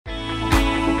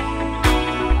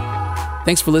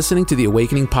Thanks for listening to the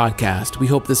Awakening Podcast. We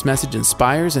hope this message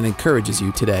inspires and encourages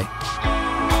you today.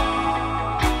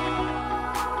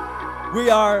 We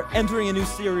are entering a new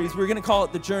series. We're going to call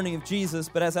it The Journey of Jesus.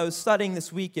 But as I was studying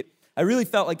this week, I really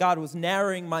felt like God was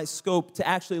narrowing my scope to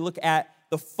actually look at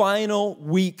the final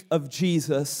week of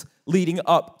Jesus leading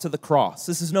up to the cross.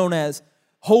 This is known as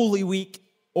Holy Week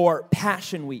or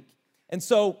Passion Week. And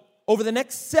so over the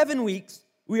next 7 weeks,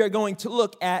 we are going to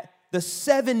look at the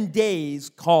 7 days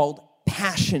called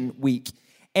Passion Week.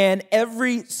 And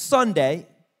every Sunday,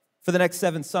 for the next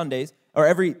 7 Sundays,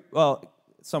 or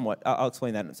somewhat, I'll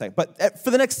explain that in a second. But for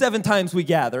the next 7 times we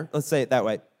gather, let's say it that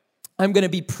way, I'm going to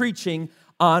be preaching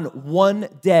on one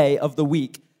day of the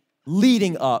week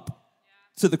leading up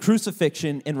to the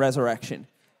crucifixion and resurrection.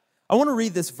 I want to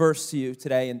read this verse to you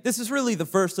today, and this is really the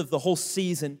verse of the whole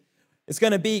season. It's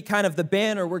going to be kind of the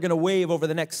banner we're going to wave over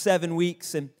the next 7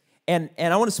 weeks, and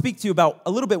I want to speak to you about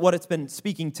a little bit what it's been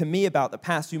speaking to me about the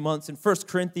past few months. In 1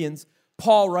 Corinthians,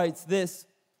 Paul writes this.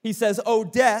 He says, "O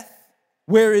death,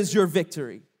 where is your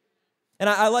victory?" And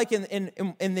I like in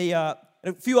a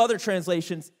few other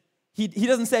translations, he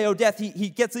doesn't say, "O death," he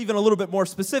gets even a little bit more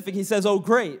specific. He says, "O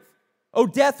grave. O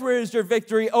death, where is your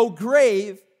victory? O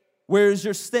grave, where is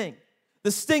your sting?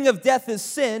 The sting of death is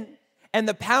sin, and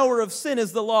the power of sin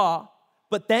is the law.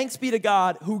 But thanks be to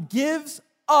God who gives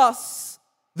us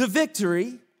the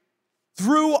victory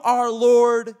through our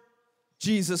Lord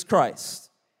Jesus Christ."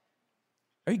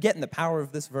 Are you getting the power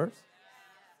of this verse?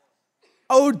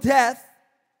 O death,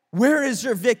 where is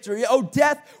your victory? O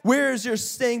death, where is your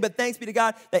sting? But thanks be to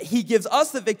God that he gives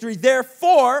us the victory.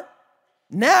 Therefore,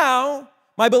 now,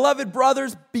 my beloved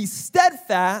brothers, be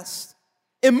steadfast,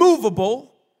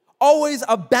 immovable, always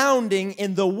abounding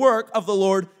in the work of the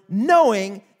Lord,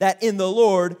 knowing that in the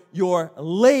Lord your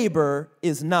labor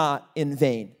is not in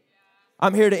vain.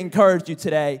 I'm here to encourage you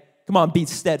today. Come on, be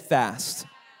steadfast.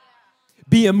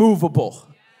 Be immovable.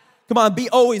 Come on, be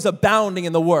always abounding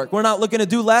in the work. We're not looking to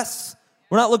do less.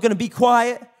 We're not looking to be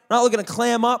quiet. We're not looking to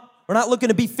clam up. We're not looking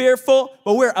to be fearful,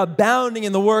 but we're abounding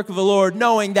in the work of the Lord,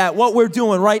 knowing that what we're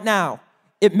doing right now,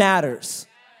 it matters.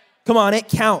 Come on, it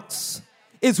counts.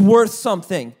 It's worth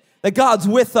something. That God's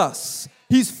with us.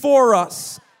 He's for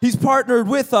us. He's partnered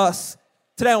with us.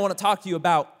 Today I want to talk to you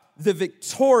about the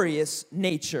victorious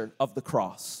nature of the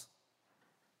cross.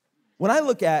 When I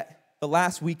look at the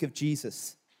last week of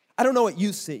Jesus, I don't know what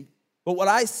you see, but what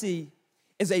I see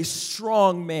is a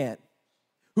strong man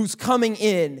who's coming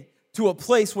in to a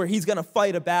place where he's going to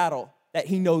fight a battle that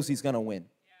he knows he's going to win.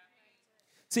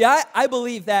 See, I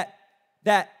believe that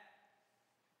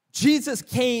Jesus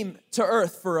came to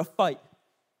earth for a fight.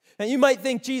 And you might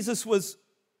think Jesus was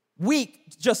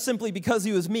weak just simply because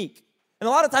he was meek. And a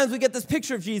lot of times we get this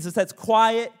picture of Jesus that's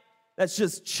quiet, that's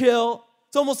just chill.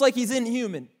 It's almost like he's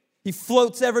inhuman. He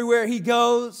floats everywhere he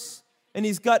goes, and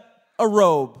he's got a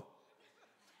robe.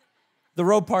 The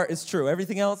robe part is true.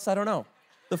 Everything else, I don't know.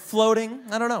 The floating,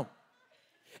 I don't know.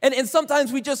 And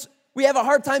sometimes we have a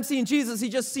hard time seeing Jesus. He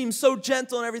just seems so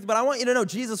gentle and everything. But I want you to know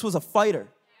Jesus was a fighter.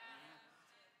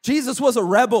 Jesus was a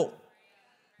rebel.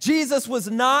 Jesus was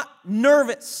not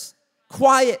nervous,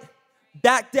 quiet,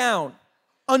 back down,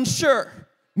 unsure,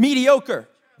 mediocre.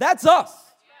 That's us.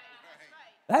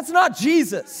 That's not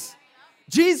Jesus.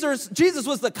 Jesus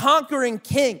was the conquering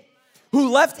king who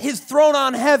left his throne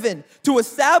on heaven to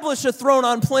establish a throne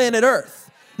on planet Earth.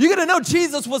 You gotta know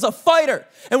Jesus was a fighter.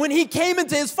 And when he came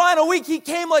into his final week, he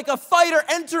came like a fighter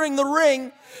entering the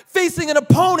ring, facing an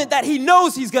opponent that he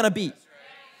knows he's gonna beat.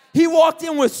 He walked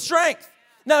in with strength.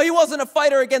 Now, he wasn't a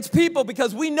fighter against people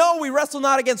because we know we wrestle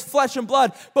not against flesh and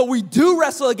blood, but we do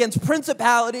wrestle against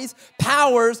principalities,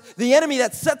 powers, the enemy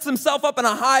that sets himself up in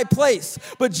a high place.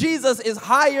 But Jesus is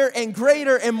higher and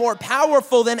greater and more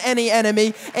powerful than any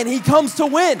enemy, and he comes to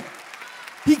win.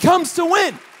 He comes to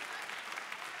win.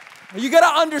 You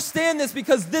got to understand this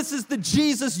because this is the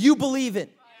Jesus you believe in.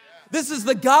 This is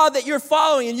the God that you're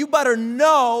following, and you better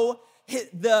know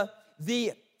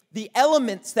the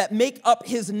elements that make up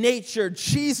his nature.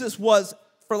 Jesus was,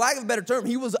 for lack of a better term,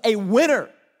 he was a winner.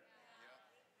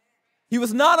 He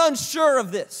was not unsure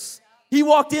of this. He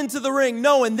walked into the ring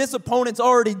knowing this opponent's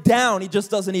already down. He just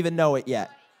doesn't even know it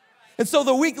yet. And so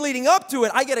the week leading up to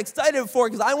it, I get excited for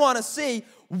it because I want to see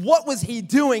what was he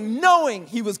doing knowing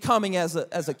he was coming as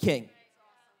a king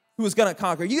who was going to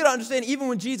conquer. You got to understand, even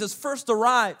when Jesus first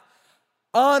arrived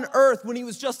on earth, when he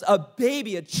was just a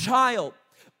baby, a child,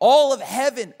 all of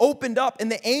heaven opened up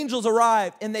and the angels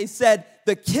arrived and they said,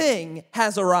 the king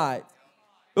has arrived.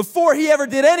 Before he ever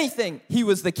did anything, he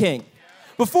was the king.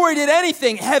 Before he did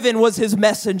anything, heaven was his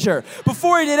messenger.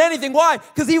 Before he did anything, why?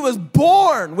 Because he was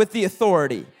born with the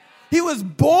authority. He was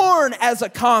born as a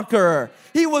conqueror.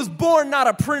 He was born not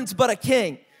a prince, but a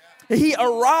king. He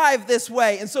arrived this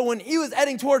way. And so when he was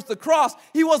heading towards the cross,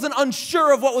 he wasn't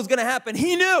unsure of what was going to happen.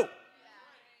 He knew,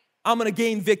 I'm going to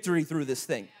gain victory through this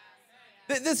thing.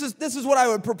 This is what I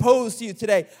would propose to you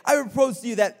today. I would propose to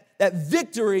you that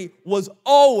victory was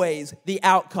always the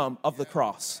outcome of the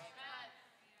cross.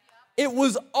 It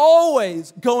was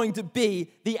always going to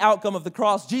be the outcome of the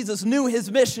cross. Jesus knew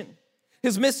his mission.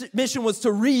 His mission was to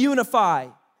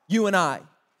reunify you and I.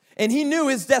 And he knew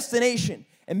his destination.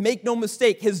 And make no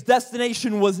mistake, his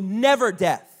destination was never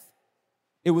death.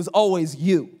 It was always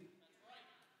you.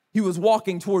 He was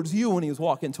walking towards you when he was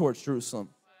walking towards Jerusalem.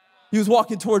 He was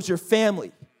walking towards your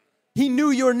family. He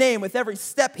knew your name. With every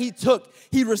step he took,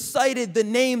 he recited the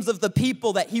names of the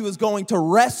people that he was going to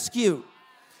rescue.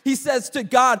 He says to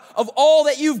God, of all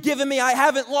that you've given me, I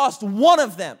haven't lost one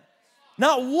of them.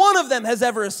 Not one of them has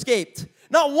ever escaped.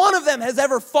 Not one of them has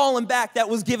ever fallen back that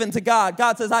was given to God.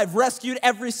 God says, I've rescued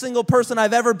every single person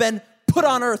I've ever been put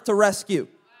on earth to rescue.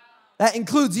 That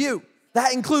includes you.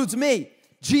 That includes me.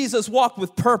 Jesus walked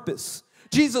with purpose.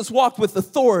 Jesus walked with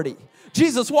authority.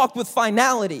 Jesus walked with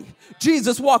finality.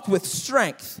 Jesus walked with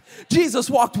strength. Jesus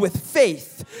walked with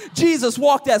faith. Jesus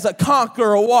walked as a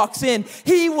conqueror walks in.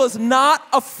 He was not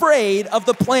afraid of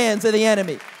the plans of the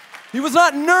enemy. He was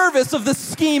not nervous of the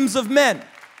schemes of men.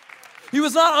 He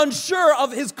was not unsure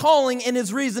of his calling and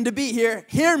his reason to be here.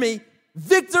 Hear me,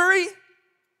 victory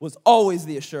was always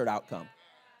the assured outcome.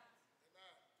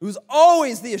 It was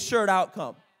always the assured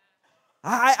outcome.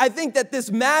 I think that this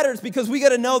matters because we got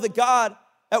to know the God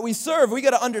that we serve. We got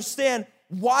to understand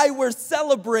why we're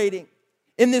celebrating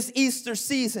in this Easter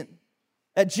season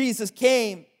that Jesus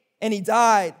came and he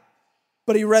died,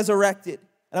 but he resurrected.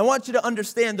 And I want you to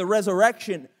understand the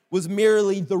resurrection was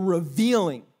merely the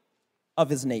revealing of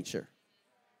his nature.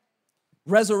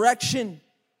 Resurrection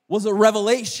was a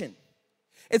revelation.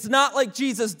 It's not like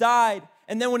Jesus died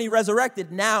and then when he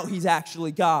resurrected, now he's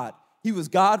actually God. He was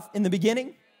God in the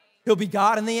beginning. He'll be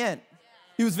God in the end.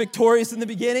 He was victorious in the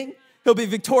beginning. He'll be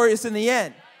victorious in the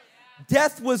end.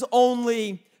 Death was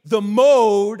only the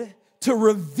mode to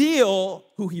reveal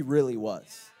who he really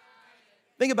was.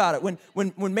 Think about it.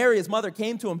 When Mary, his mother,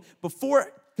 came to him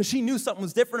before, because she knew something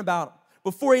was different about him,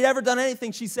 before he'd ever done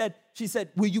anything, she said,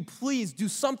 will you please do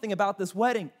something about this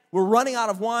wedding? We're running out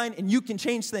of wine and you can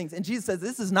change things. And Jesus says,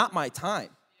 this is not my time.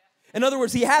 In other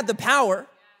words, he had the power.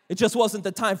 It just wasn't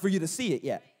the time for you to see it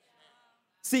yet.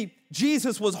 See,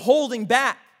 Jesus was holding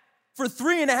back for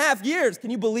 3.5 years.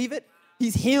 Can you believe it?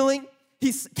 He's healing.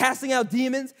 He's casting out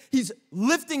demons. He's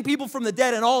lifting people from the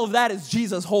dead. And all of that is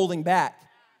Jesus holding back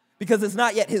because it's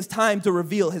not yet his time to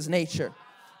reveal his nature.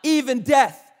 Even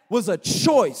death was a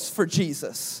choice for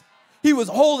Jesus. He was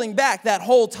holding back that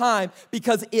whole time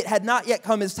because it had not yet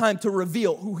come his time to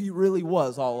reveal who he really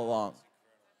was all along.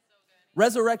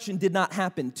 Resurrection did not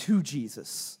happen to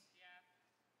Jesus.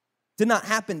 Did not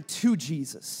happen to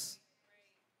Jesus.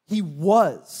 He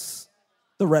was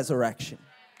the resurrection.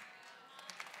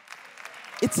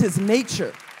 It's his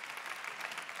nature.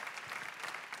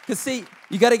 Because see,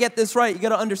 you got to get this right. You got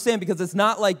to understand because it's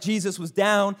not like Jesus was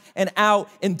down and out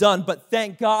and done, but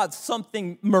thank God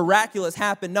something miraculous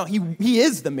happened. No, he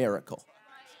is the miracle.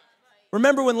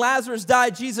 Remember when Lazarus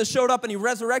died, Jesus showed up and he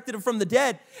resurrected him from the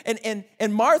dead.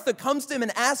 And Martha comes to him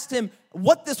and asks him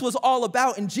what this was all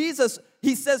about. And Jesus,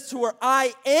 he says to her,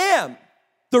 I am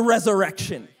the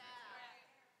resurrection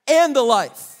and the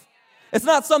life. It's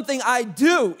not something I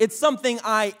do, it's something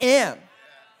I am.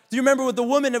 Do you remember with the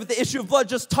woman with the issue of blood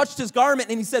just touched his garment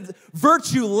and he said,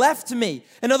 virtue left me.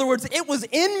 In other words, it was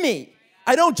in me.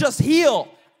 I don't just heal,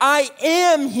 I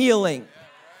am healing.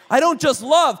 I don't just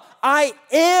love, I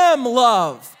am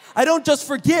love. I don't just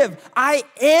forgive, I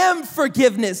am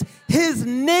forgiveness. His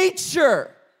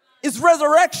nature is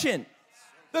resurrection.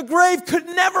 The grave could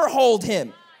never hold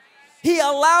him. He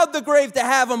allowed the grave to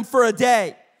have him for a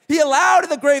day. He allowed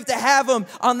the grave to have him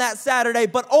on that Saturday,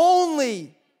 but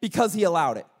only because he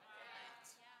allowed it.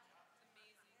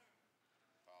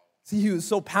 See, he was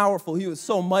so powerful. He was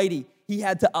so mighty. He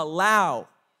had to allow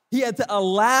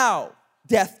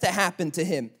death to happen to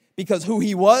him because who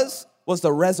he was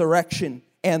the resurrection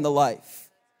and the life.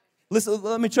 Listen,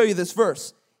 let me show you this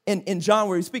verse. In John,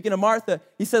 where he's speaking to Martha,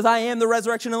 he says, I am the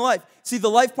resurrection and life. See, the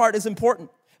life part is important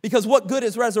because what good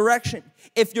is resurrection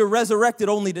if you're resurrected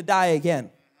only to die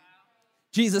again?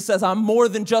 Jesus says, I'm more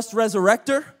than just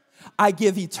resurrector. I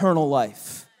give eternal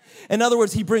life. In other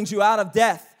words, he brings you out of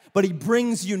death, but he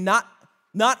brings you not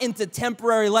into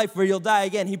temporary life where you'll die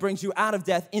again. He brings you out of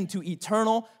death into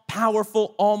eternal,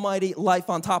 powerful, almighty life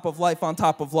on top of life on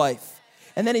top of life.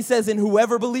 And then he says, and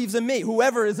whoever believes in me,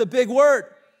 whoever is a big word.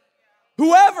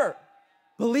 Whoever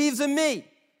believes in me,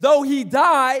 though he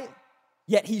die,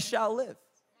 yet he shall live.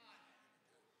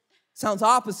 Sounds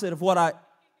opposite of what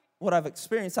I've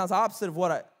experienced. Sounds opposite of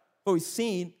what I've always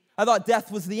seen. I thought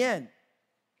death was the end.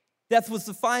 Death was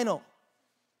the final.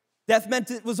 Death meant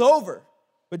it was over.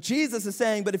 But Jesus is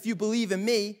saying, but if you believe in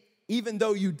me, even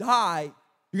though you die,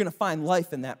 you're going to find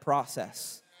life in that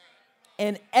process.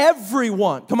 And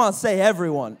everyone, come on, say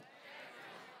everyone,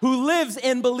 who lives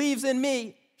and believes in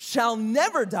me shall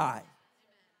never die.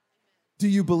 Do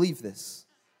you believe this?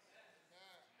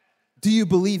 Do you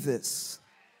believe this?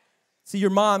 See,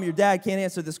 your mom, your dad can't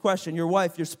answer this question. Your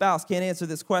wife, your spouse can't answer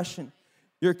this question.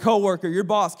 Your coworker, your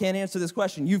boss can't answer this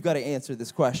question. You've got to answer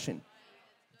this question.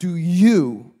 Do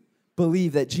you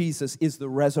believe that Jesus is the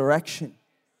resurrection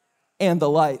and the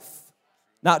life?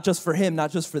 Not just for him,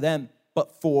 not just for them,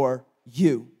 but for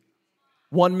you.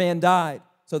 One man died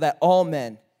so that all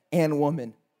men and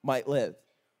women might live.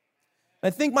 I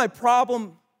think my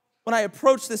problem when I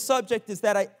approach this subject is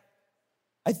that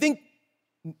I think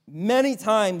many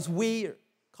times we,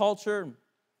 culture,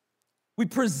 we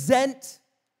present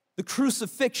the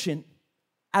crucifixion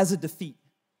as a defeat.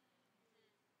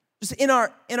 Just in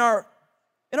our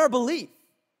belief,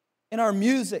 in our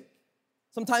music,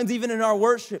 sometimes even in our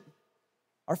worship,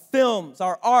 our films,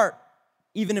 our art,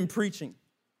 even in preaching.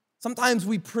 Sometimes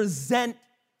we present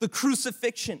the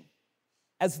crucifixion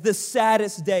as the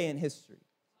saddest day in history.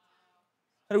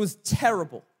 That it was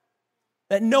terrible,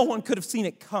 that no one could have seen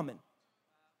it coming,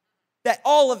 that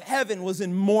all of heaven was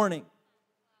in mourning,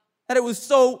 that it was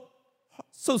so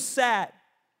sad.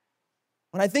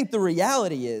 When I think the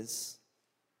reality is,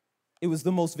 it was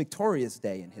the most victorious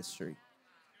day in history.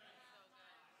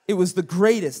 It was the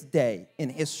greatest day in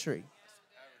history.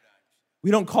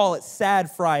 We don't call it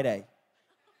Sad Friday.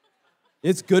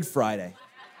 It's Good Friday.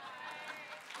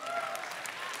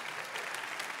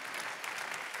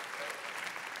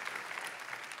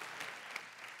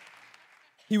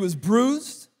 He was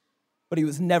bruised, but he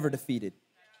was never defeated.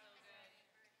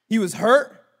 He was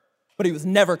hurt, but he was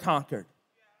never conquered.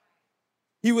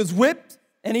 He was whipped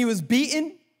and he was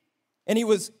beaten and he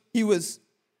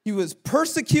was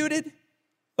persecuted,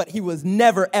 but he was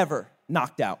never ever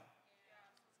knocked out.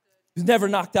 He was never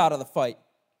knocked out of the fight.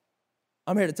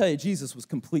 I'm here to tell you, Jesus was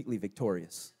completely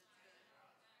victorious.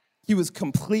 He was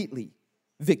completely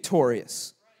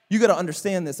victorious. You got to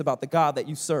understand this about the God that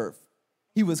you serve.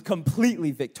 He was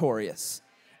completely victorious.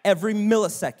 Every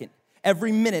millisecond,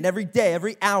 every minute, every day,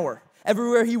 every hour,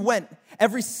 everywhere he went,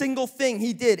 every single thing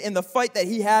he did in the fight that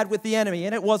he had with the enemy,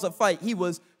 and it was a fight, he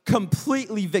was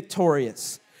completely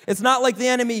victorious. It's not like the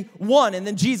enemy won and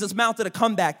then Jesus mounted a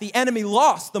comeback. The enemy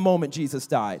lost the moment Jesus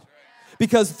died.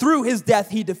 Because through his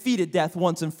death, he defeated death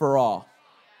once and for all.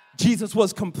 Jesus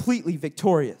was completely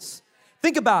victorious.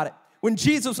 Think about it. When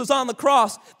Jesus was on the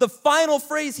cross, the final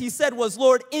phrase he said was,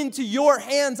 Lord, into your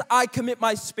hands I commit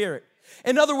my spirit.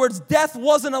 In other words, death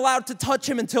wasn't allowed to touch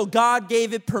him until God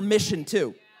gave it permission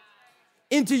to.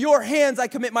 Into your hands I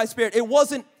commit my spirit. It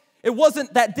wasn't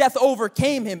that death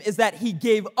overcame him, it's that he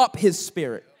gave up his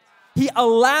spirit. He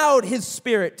allowed his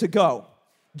spirit to go.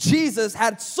 Jesus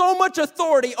had so much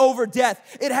authority over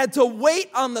death, it had to wait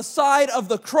on the side of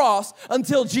the cross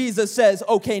until Jesus says,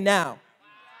 okay, now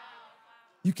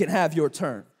you can have your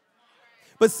turn.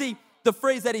 But see, the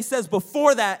phrase that he says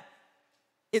before that,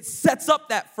 it sets up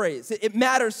that phrase. It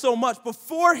matters so much.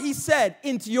 Before he said,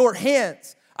 into your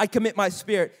hands I commit my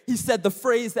spirit, he said the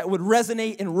phrase that would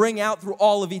resonate and ring out through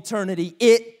all of eternity,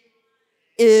 it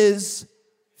is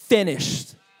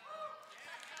finished.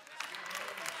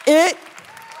 It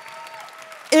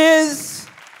is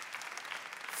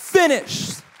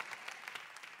finished.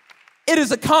 It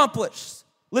is accomplished.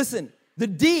 Listen, the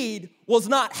deed was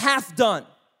not half done.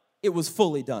 It was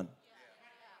fully done.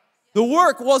 The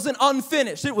work wasn't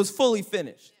unfinished. It was fully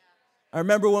finished. I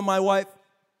remember when my wife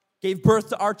gave birth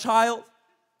to our child,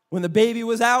 when the baby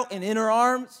was out and in her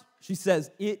arms, she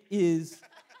says, it is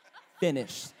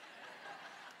finished.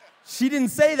 She didn't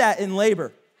say that in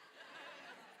labor.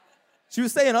 She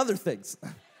was saying other things.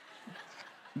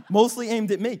 Mostly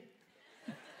aimed at me.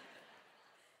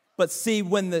 But see,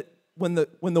 when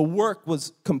the work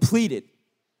was completed,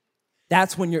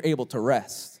 that's when you're able to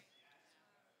rest.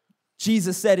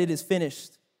 Jesus said it is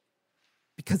finished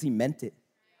because he meant it.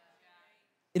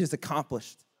 It is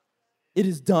accomplished. It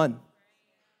is done.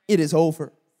 It is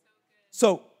over.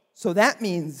 So that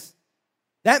means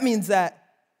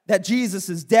that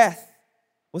Jesus' death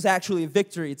was actually a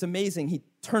victory. It's amazing. He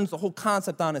turns the whole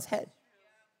concept on his head.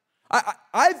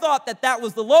 I thought that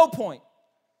was the low point.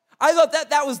 I thought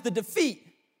that was the defeat.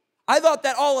 I thought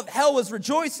that all of hell was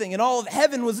rejoicing and all of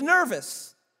heaven was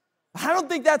nervous. I don't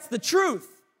think that's the truth.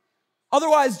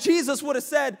 Otherwise, Jesus would have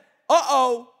said,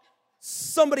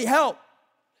 somebody help.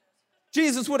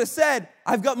 Jesus would have said,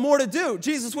 I've got more to do.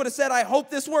 Jesus would have said, I hope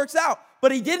this works out.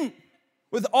 But he didn't.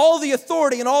 With all the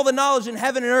authority and all the knowledge in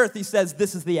heaven and earth, he says,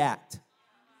 this is the act.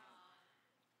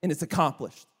 And it's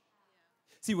accomplished.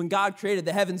 See, when God created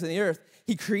the heavens and the earth,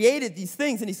 he created these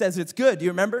things and he says, it's good. Do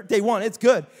you remember? Day 1, it's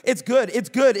good. It's good. It's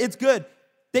good. It's good.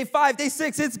 Day 5, day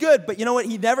 6, it's good. But you know what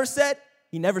he never said?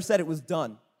 He never said it was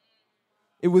done.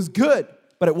 It was good,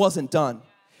 but it wasn't done.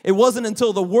 It wasn't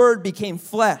until the Word became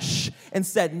flesh and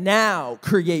said, now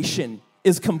creation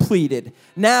is completed.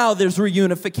 Now there's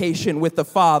reunification with the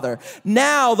Father.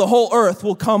 Now the whole earth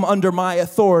will come under my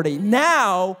authority.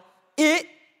 Now it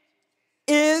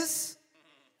is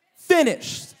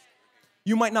finished.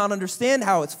 You might not understand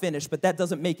how it's finished, but that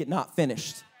doesn't make it not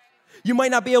finished. You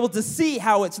might not be able to see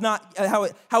how it's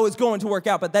going to work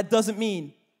out, but that doesn't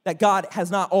mean that God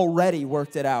has not already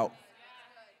worked it out.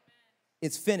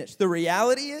 It's finished. The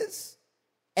reality is,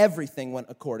 everything went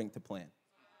according to plan.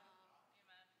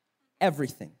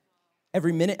 Everything.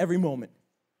 Every minute, every moment.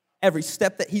 Every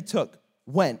step that he took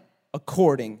went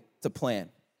according to plan.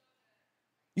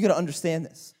 You got to understand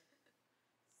this.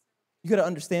 You got to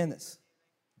understand this.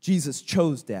 Jesus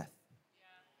chose death.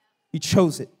 He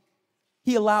chose it.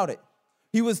 He allowed it.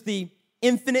 He was the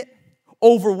infinite,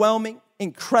 overwhelming,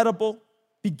 incredible,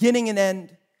 beginning and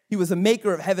end. He was the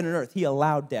maker of heaven and earth. He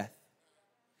allowed death.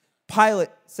 Pilate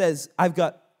says, I've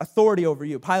got authority over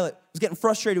you. Pilate was getting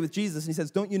frustrated with Jesus, and he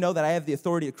says, don't you know that I have the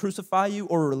authority to crucify you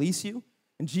or release you?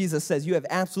 And Jesus says, you have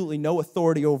absolutely no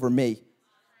authority over me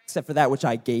except for that which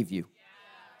I gave you.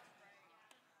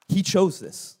 He chose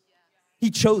this. He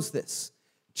chose this.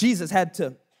 Jesus had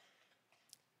to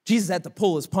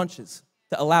pull his punches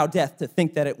to allow death to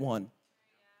think that it won.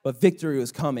 But victory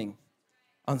was coming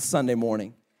on Sunday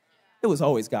morning. It was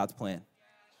always God's plan.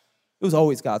 It was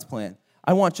always God's plan.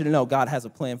 I want you to know God has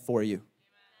a plan for you,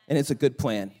 and it's a good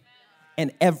plan.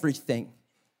 And everything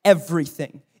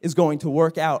is going to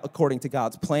work out according to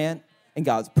God's plan and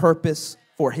God's purpose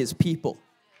for his people.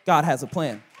 God has a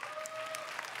plan.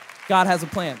 God has a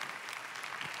plan.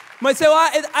 You might say,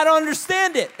 well, I don't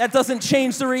understand it. That doesn't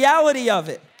change the reality of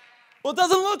it. Well, it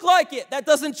doesn't look like it. That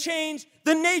doesn't change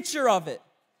the nature of it.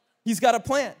 He's got a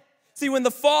plan. See, when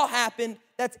the fall happened,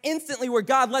 that's instantly where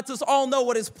God lets us all know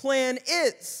what his plan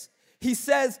is. He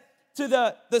says to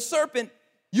the serpent,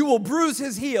 you will bruise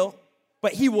his heel,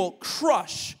 but he will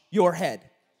crush your head.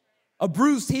 A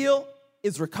bruised heel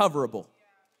is recoverable.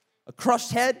 A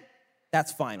crushed head,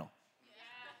 that's final.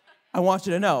 I want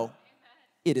you to know,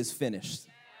 it is finished.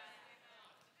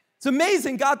 It's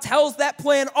amazing. God tells that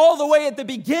plan all the way at the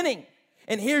beginning.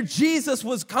 And here Jesus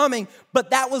was coming,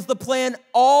 but that was the plan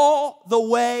all the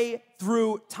way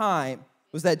through time,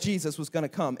 was that Jesus was going to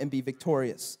come and be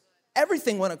victorious.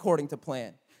 Everything went according to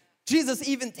plan. Jesus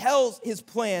even tells his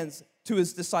plans to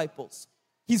his disciples.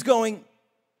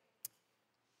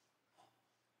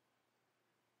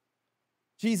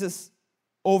 Jesus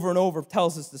over and over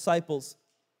tells his disciples,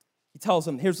 he tells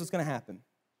them, here's what's going to happen.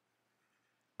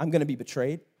 I'm going to be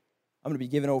betrayed. I'm going to be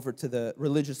given over to the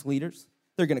religious leaders.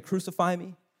 They're going to crucify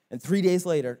me. And 3 days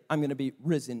later, I'm going to be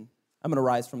risen. I'm going to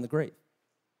rise from the grave.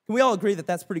 Can we all agree that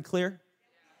that's pretty clear?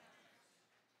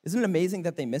 Isn't it amazing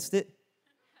that they missed it?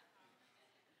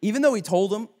 Even though he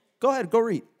told them, go ahead, go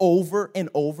read, over and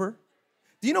over.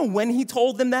 Do you know when he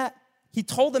told them that? He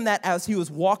told them that as he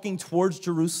was walking towards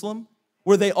Jerusalem,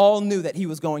 where they all knew that he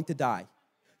was going to die.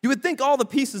 You would think all the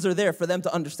pieces are there for them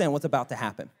to understand what's about to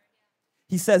happen.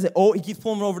 He says it, he keeps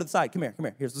pulling them over to the side. Come here.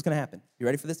 Here's what's going to happen. You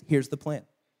ready for this? Here's the plan.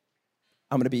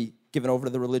 I'm going to be given over to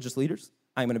the religious leaders.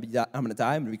 I'm going to die. I'm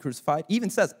going to be crucified. He even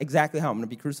says exactly how I'm going to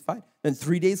be crucified. Then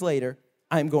 3 days later,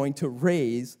 I'm going to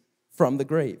raise from the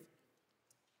grave.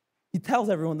 He tells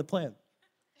everyone the plan.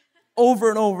 Over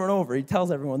and over and over, he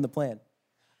tells everyone the plan.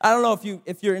 I don't know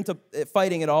if you're into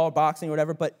fighting at all, boxing or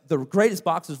whatever, but the greatest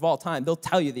boxers of all time, they'll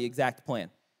tell you the exact plan.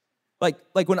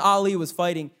 Like when Ali was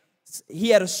fighting, he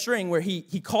had a string where he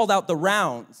called out the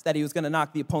rounds that he was going to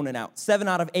knock the opponent out. 7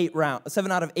 out of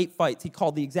 8 fights, he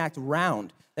called the exact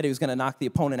round that he was going to knock the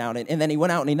opponent out in. And then he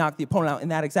went out and he knocked the opponent out in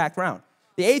that exact round.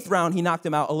 The 8th round, he knocked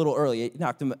him out a little early. He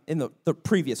knocked him in the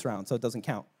previous round, so it doesn't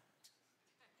count.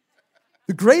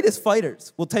 The greatest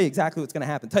fighters will tell you exactly what's going to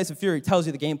happen. Tyson Fury tells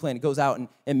you the game plan. He goes out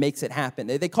and makes it happen.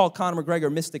 They call Conor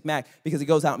McGregor Mystic Mac because he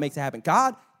goes out and makes it happen.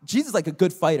 Jesus is like a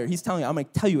good fighter. He's telling you, I'm going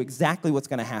to tell you exactly what's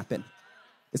going to happen.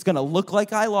 It's going to look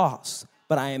like I lost,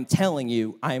 but I am telling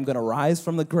you, I am going to rise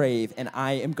from the grave, and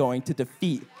I am going to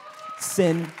defeat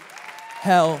sin,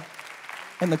 hell,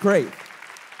 and the grave.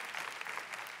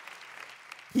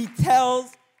 He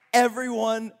tells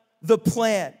everyone the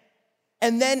plan.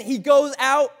 And then he goes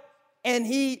out and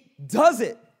he does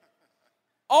it.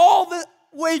 All the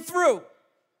way through,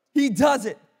 he does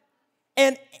it.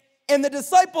 And the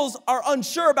disciples are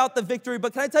unsure about the victory,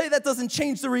 but can I tell you that doesn't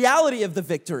change the reality of the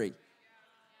victory?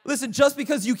 Listen, just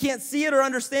because you can't see it or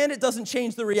understand it doesn't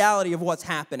change the reality of what's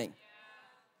happening.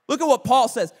 Look at what Paul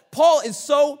says. Paul is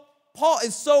so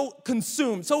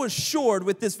consumed, so assured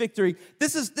with this victory.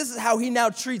 This is how he now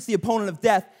treats the opponent of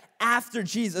death after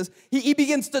Jesus. He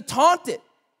begins to taunt it.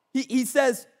 He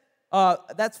says,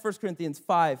 that's 1 Corinthians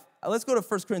 5. Let's go to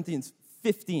 1 Corinthians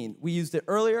 15. We used it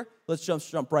earlier. Let's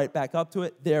jump right back up to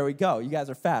it. There we go. You guys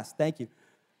are fast. Thank you.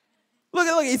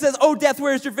 Look. He says, oh, death,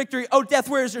 where is your victory? Oh, death,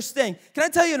 where is your sting? Can I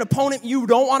tell you an opponent you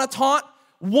don't want to taunt?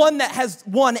 One that has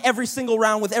won every single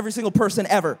round with every single person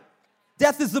ever.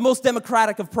 Death is the most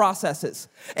democratic of processes.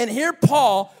 And here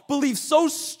Paul believes so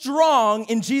strong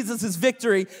in Jesus'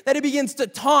 victory that he begins to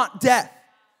taunt death.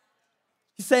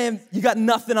 He's saying, you got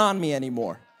nothing on me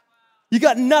anymore. You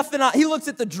got nothing on. He looks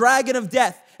at the dragon of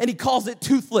death and he calls it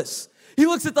toothless. He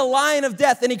looks at the lion of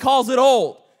death and he calls it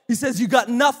old. He says, you got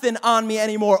nothing on me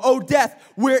anymore. Oh, death,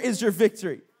 where is your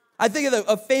victory? I think of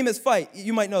a famous fight.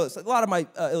 You might know this. A lot of my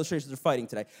illustrations are fighting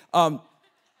today.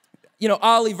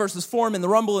 Ali versus Foreman, the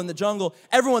Rumble in the Jungle.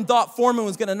 Everyone thought Foreman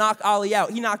was going to knock Ali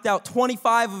out. He knocked out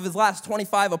 25 of his last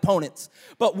 25 opponents.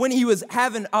 But when he was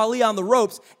having Ali on the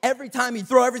ropes, every time he'd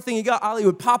throw everything he got, Ali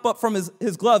would pop up from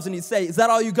his gloves and he'd say, is that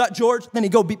all you got, George? Then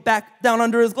he'd go back down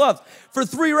under his gloves. For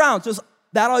 3 rounds, just,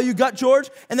 that all you got, George?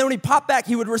 And then when he popped back,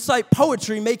 he would recite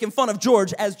poetry making fun of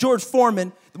George as George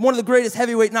Foreman, one of the greatest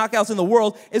heavyweight knockouts in the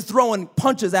world, is throwing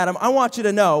punches at him. I want you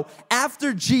to know,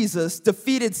 after Jesus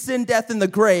defeated sin, death, and the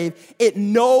grave, it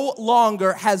no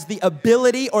longer has the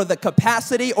ability or the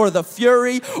capacity or the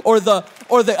fury or the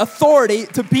authority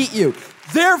to beat you.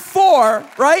 Therefore,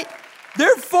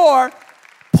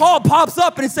 Paul pops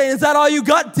up and he's saying, is that all you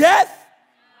got, death?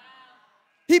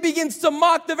 He begins to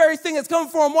mock the very thing that's coming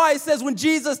for him. Why? He says when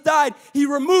Jesus died, he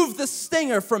removed the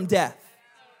stinger from death.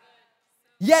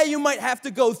 Yeah, you might have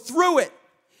to go through it,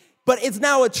 but it's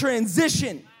now a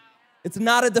transition. It's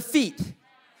not a defeat.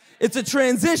 It's a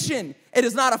transition. It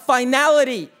is not a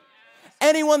finality.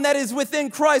 Anyone that is within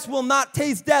Christ will not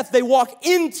taste death. They walk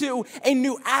into a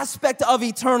new aspect of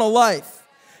eternal life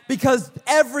because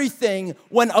everything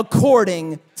went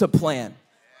according to plan.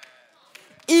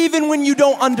 Even when you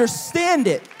don't understand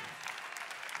it.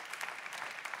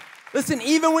 Listen,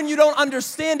 even when you don't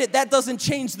understand it, that doesn't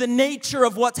change the nature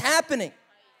of what's happening.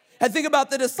 And think about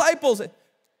the disciples.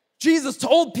 Jesus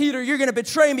told Peter, you're going to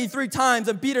betray me 3 times.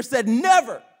 And Peter said,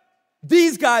 never.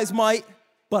 These guys might,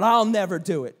 but I'll never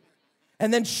do it.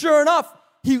 And then sure enough,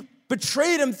 he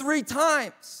betrayed him 3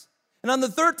 times. And on the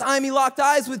 3rd time, he locked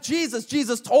eyes with Jesus.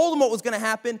 Jesus told him what was going to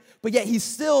happen, but yet he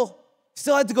still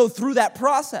had to go through that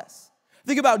process.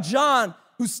 Think about John,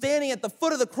 who's standing at the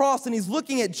foot of the cross and he's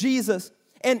looking at Jesus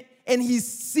and he's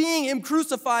seeing him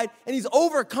crucified and he's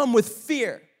overcome with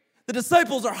fear. The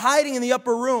disciples are hiding in the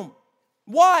upper room.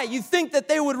 Why? You think that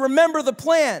they would remember the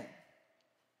plan.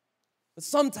 But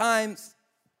sometimes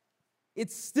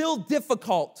it's still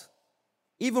difficult,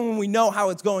 even when we know how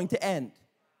it's going to end,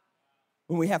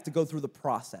 when we have to go through the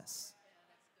process.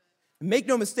 And make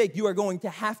no mistake, you are going to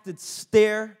have to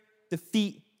stare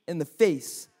defeat in the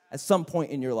face at some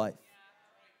point in your life.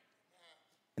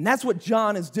 And that's what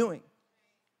John is doing.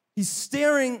 He's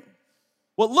staring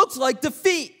what looks like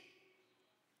defeat.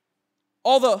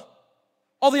 All the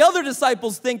other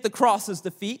disciples think the cross is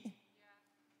defeat.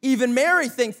 Even Mary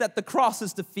thinks that the cross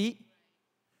is defeat.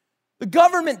 The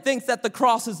government thinks that the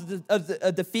cross is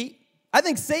a defeat. I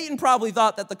think Satan probably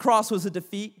thought that the cross was a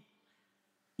defeat.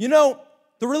 You know,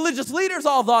 the religious leaders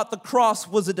all thought the cross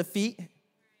was a defeat.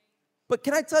 But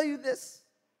can I tell you this?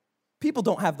 People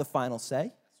don't have the final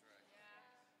say.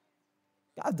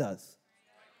 God does.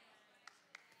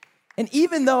 And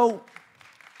even though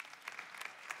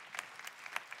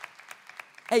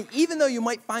you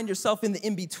might find yourself in the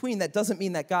in-between, that doesn't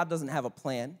mean that God doesn't have a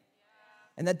plan.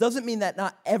 And that doesn't mean that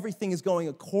not everything is going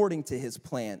according to his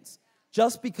plans.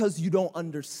 Just because you don't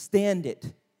understand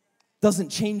it doesn't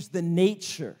change the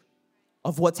nature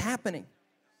of what's happening.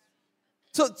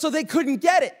 So they couldn't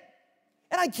get it.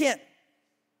 And I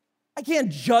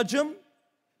can't judge them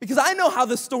because I know how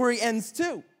the story ends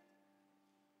too.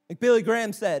 Like Billy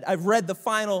Graham said, I've read the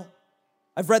final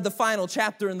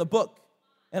chapter in the book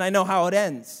and I know how it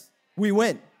ends. We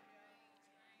win.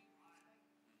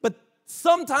 But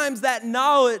sometimes that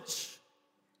knowledge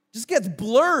just gets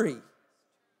blurry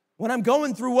when I'm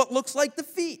going through what looks like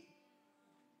defeat,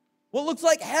 what looks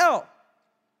like hell.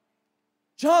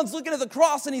 John's looking at the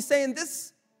cross and he's saying,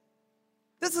 this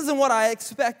This isn't what I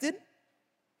expected.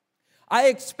 I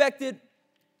expected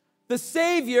the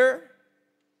Savior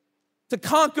to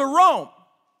conquer Rome,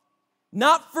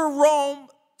 not for Rome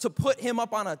to put him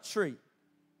up on a tree.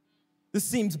 This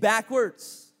seems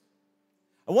backwards.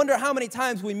 I wonder how many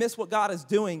times we miss what God is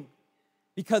doing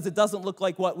because it doesn't look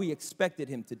like what we expected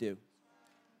him to do.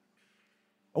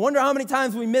 I wonder how many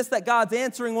times we miss that God's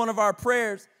answering one of our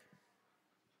prayers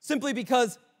simply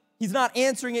because he's not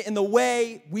answering it in the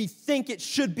way we think it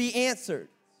should be answered,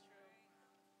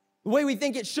 the way we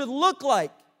think it should look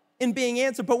like in being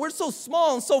answered, but we're so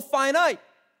small and so finite.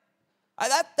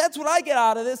 That's what I get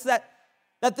out of this, that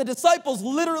the disciples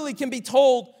literally can be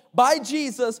told by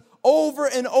Jesus over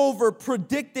and over,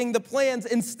 predicting the plans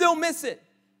and still miss it.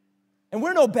 And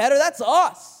we're no better, that's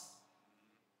us.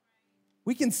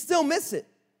 We can still miss it.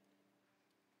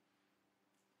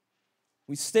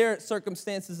 We stare at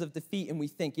circumstances of defeat and we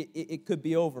think it could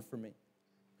be over for me.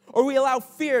 Or we allow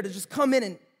fear to just come in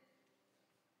and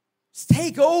just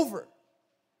take over.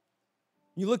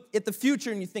 You look at the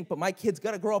future and you think, but my kid's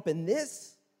got to grow up in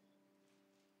this.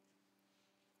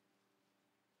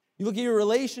 You look at your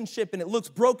relationship and it looks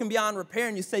broken beyond repair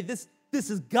and you say, this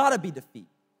has got to be defeat.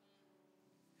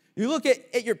 You look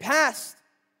at your past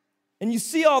and you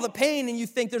see all the pain and you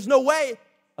think, there's no way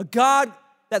a God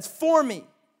that's for me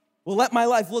will let my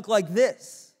life look like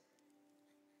this.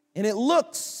 And it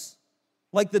looks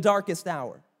like the darkest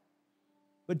hour.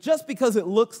 But just because it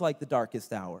looks like the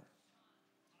darkest hour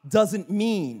doesn't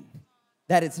mean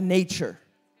that its nature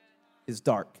is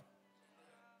dark.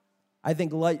 I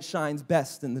think light shines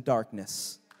best in the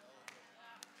darkness.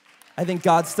 I think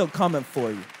God's still coming for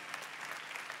you.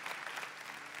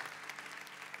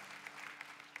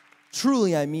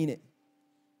 Truly, I mean it.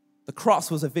 The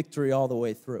cross was a victory all the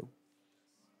way through.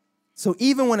 So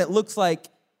even when it looks like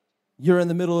you're in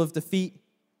the middle of defeat,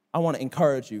 I want to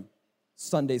encourage you.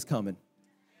 Sunday's coming.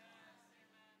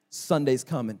 Sunday's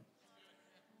coming.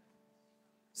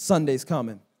 Sunday's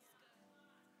coming.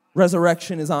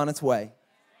 Resurrection is on its way.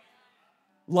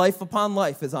 Life upon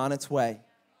life is on its way.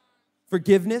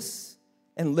 Forgiveness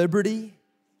and liberty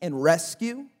and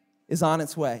rescue is on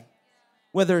its way.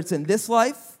 Whether it's in this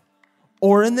life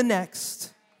or in the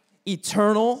next,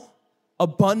 eternal,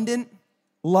 abundant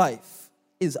life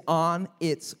is on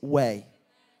its way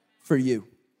for you.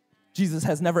 Jesus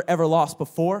has never, ever lost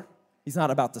before. He's not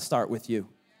about to start with you.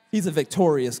 He's a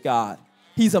victorious God.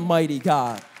 He's a mighty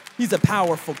God. He's a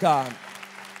powerful God.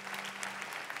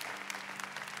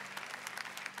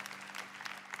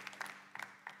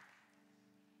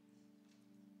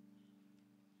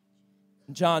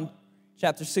 In John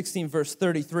chapter 16, verse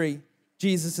 33,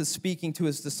 Jesus is speaking to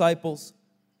his disciples,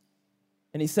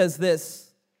 and he says this.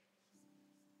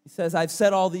 He says, I've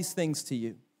said all these things to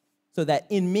you so that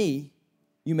in me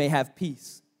you may have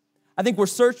peace. I think we're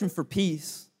searching for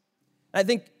peace. I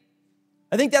think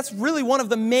that's really one of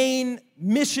the main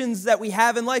missions that we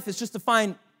have in life is just to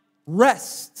find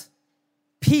rest,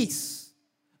 peace,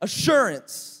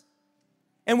 assurance.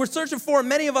 And we're searching for it,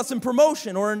 many of us in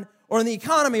promotion or in the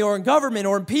economy or in government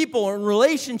or in people or in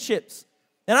relationships.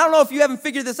 And I don't know if you haven't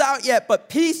figured this out yet, but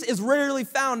peace is rarely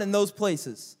found in those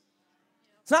places.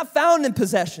 It's not found in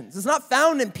possessions. It's not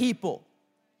found in people.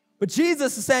 But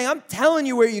Jesus is saying, I'm telling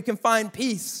you where you can find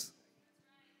peace.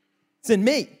 It's in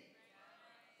me.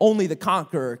 Only the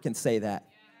conqueror can say that.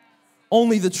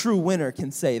 Only the true winner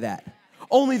can say that.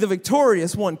 Only the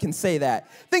victorious one can say that.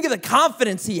 Think of the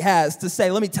confidence he has to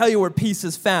say, let me tell you where peace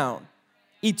is found.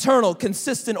 Eternal,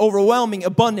 consistent, overwhelming,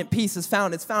 abundant peace is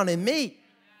found. It's found in me.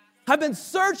 I've been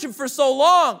searching for so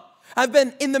long. I've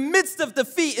been in the midst of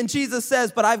defeat, and Jesus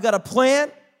says, but I've got a plan,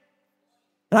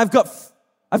 and I've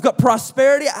got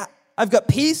prosperity, I've got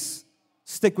peace.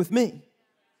 Stick with me.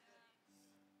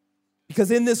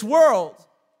 Because in this world,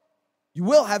 you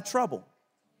will have trouble.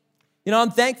 You know,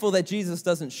 I'm thankful that Jesus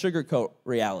doesn't sugarcoat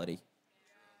reality.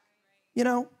 You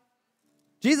know,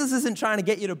 Jesus isn't trying to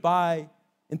get you to buy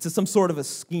into some sort of a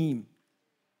scheme.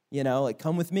 You know, like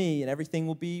come with me and everything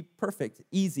will be perfect,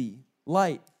 easy,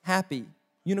 light, happy,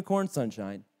 unicorn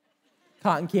sunshine,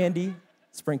 cotton candy,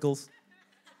 sprinkles,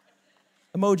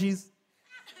 emojis.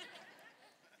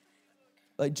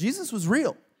 Like Jesus was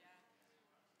real.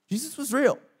 Jesus was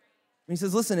real. And he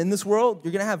says, listen, in this world,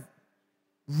 you're going to have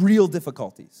real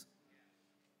difficulties.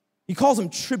 He calls them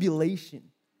tribulation.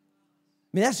 I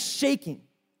mean, that's shaking.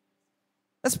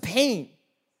 That's pain.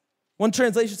 One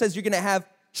translation says you're going to have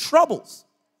troubles.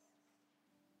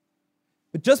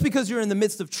 But just because you're in the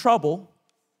midst of trouble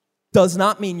does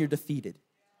not mean you're defeated.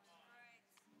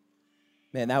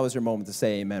 Man, that was your moment to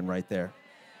say amen right there.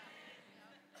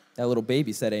 That little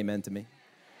baby said amen to me.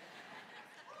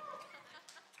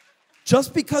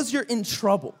 Just because you're in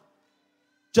trouble,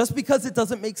 just because it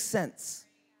doesn't make sense,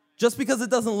 just because it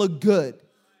doesn't look good,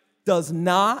 does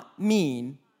not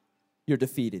mean you're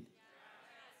defeated.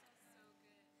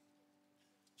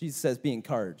 Jesus says, be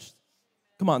encouraged.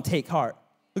 Come on, take heart.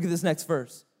 Look at this next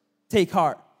verse. Take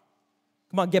heart.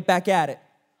 Come on, get back at it.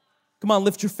 Come on,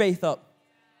 lift your faith up.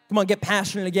 Come on, get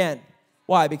passionate again.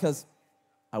 Why? Because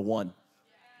I won.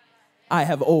 I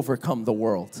have overcome the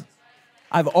world.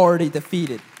 I've already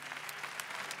defeated.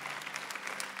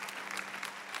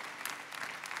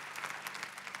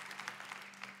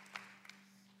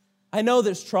 I know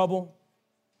there's trouble.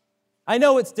 I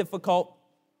know it's difficult.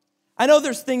 I know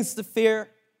there's things to fear.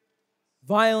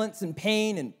 Violence and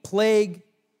pain and plague.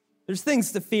 There's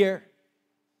things to fear.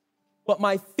 But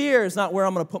my fear is not where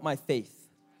I'm going to put my faith.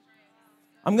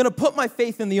 I'm going to put my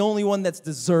faith in the only one that's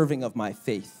deserving of my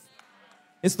faith.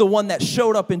 It's the one that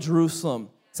showed up in Jerusalem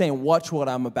saying, watch what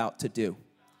I'm about to do.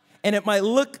 And it might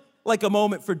look like a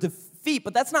moment for defeat,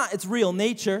 but that's not its real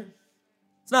nature.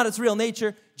 It's not its real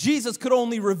nature. Jesus could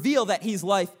only reveal that he's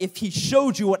life if he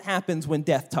showed you what happens when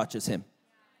death touches him.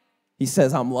 He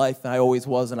says, I'm life, and I always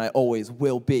was, and I always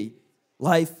will be.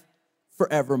 Life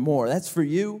forevermore. That's for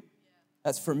you.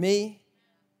 That's for me.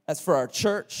 That's for our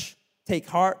church. Take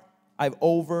heart. I've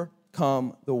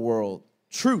overcome the world.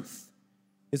 Truth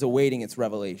is awaiting its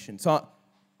revelation. So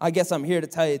I guess I'm here to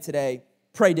tell you today,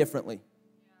 pray differently.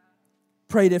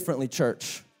 Pray differently,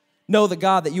 church. Know the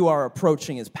God that you are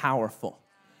approaching is powerful.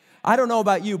 I don't know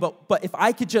about you, but if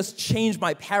I could just change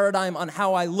my paradigm on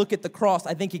how I look at the cross,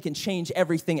 I think it can change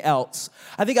everything else.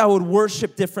 I think I would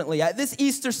worship differently. This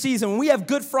Easter season, when we have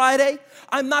Good Friday,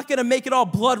 I'm not going to make it all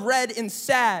blood red and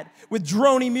sad with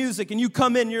droney music, and you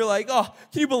come in and you're like, oh,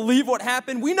 can you believe what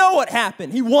happened? We know what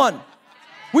happened. He won.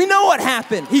 We know what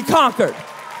happened. He conquered.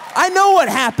 I know what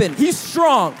happened. He's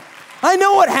strong. I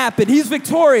know what happened. He's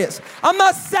victorious. I'm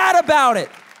not sad about it.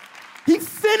 He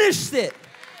finished it.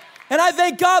 And I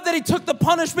thank God that he took the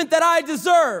punishment that I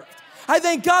deserved. I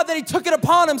thank God that he took it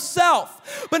upon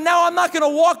himself. But now I'm not going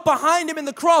to walk behind him in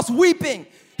the cross weeping.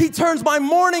 He turns my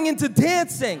mourning into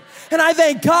dancing. And I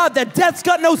thank God that death's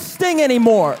got no sting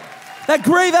anymore. That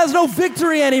grave has no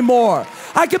victory anymore.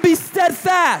 I could be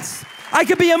steadfast. I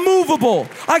could be immovable.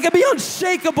 I could be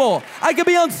unshakable. I could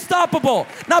be unstoppable.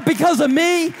 Not because of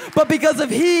me, but because of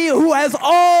he who has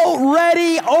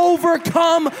already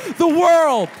overcome the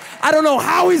world. I don't know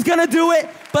how he's going to do it,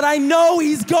 but I know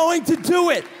he's going to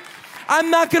do it. I'm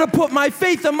not going to put my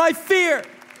faith in my fear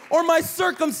or my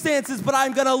circumstances, but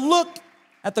I'm going to look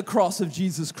at the cross of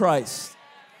Jesus Christ.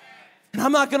 And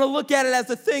I'm not going to look at it as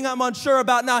a thing I'm unsure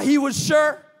about. Now, he was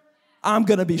sure. I'm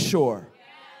going to be sure.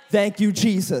 Thank you,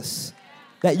 Jesus,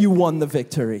 that you won the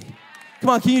victory.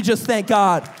 Come on, can you just thank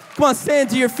God? Come on,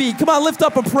 stand to your feet. Come on, lift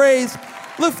up a praise.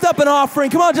 Lift up an offering.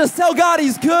 Come on, just tell God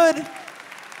he's good.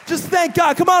 Just thank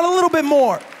God. Come on, a little bit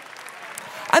more.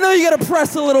 I know you got to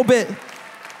press a little bit,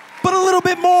 but a little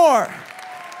bit more.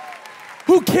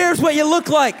 Who cares what you look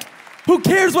like? Who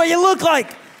cares what you look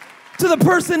like? To the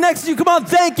person next to you, come on,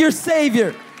 thank your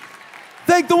Savior.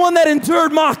 Thank the one that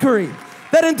endured mockery,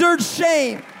 that endured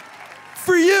shame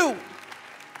for you.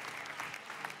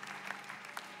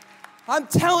 I'm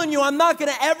telling you, I'm not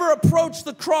going to ever approach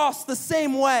the cross the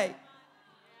same way.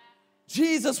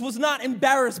 Jesus was not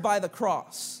embarrassed by the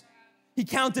cross. He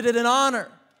counted it an honor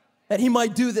that he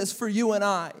might do this for you and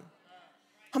I.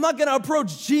 I'm not going to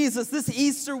approach Jesus this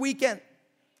Easter weekend.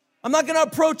 I'm not going to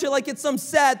approach it like it's some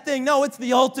sad thing. No, it's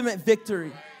the ultimate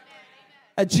victory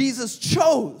that Jesus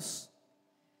chose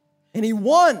and he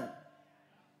won.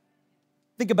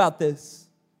 Think about this.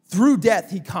 Through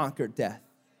death, he conquered death.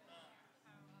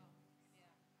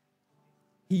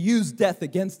 He used death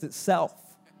against itself.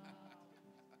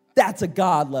 That's a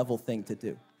God-level thing to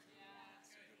do.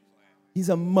 He's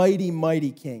a mighty,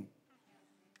 mighty king.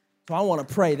 So I want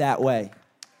to pray that way.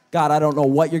 God, I don't know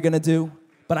what you're going to do,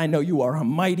 but I know you are a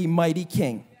mighty, mighty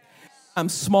king. I'm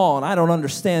small and I don't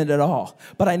understand it at all,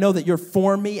 but I know that you're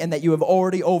for me and that you have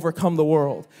already overcome the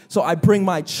world. So I bring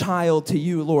my child to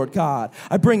you, Lord God.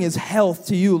 I bring his health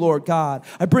to you, Lord God.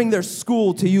 I bring their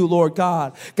school to you, Lord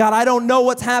God. God, I don't know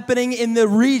what's happening in the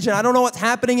region. I don't know what's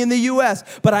happening in the U.S.,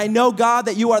 but I know, God,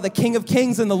 that you are the King of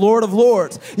Kings and the Lord of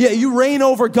Lords. Yeah, you reign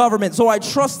over government, so I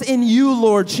trust in you,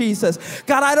 Lord Jesus.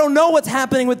 God, I don't know what's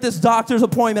happening with this doctor's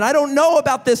appointment. I don't know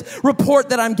about this report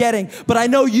that I'm getting, but I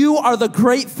know you are the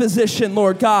great physician,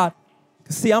 Lord God.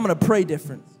 See, I'm going to pray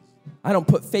different. I don't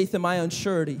put faith in my own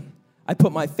surety. I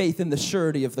put my faith in the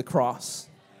surety of the cross.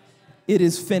 It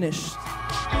is finished.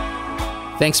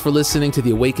 Thanks for listening to the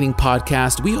Awakening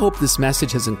Podcast. We hope this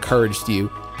message has encouraged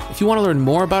you. If you want to learn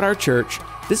more about our church,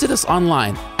 Visit us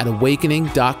online at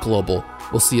awakening.global.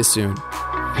 We'll see you soon.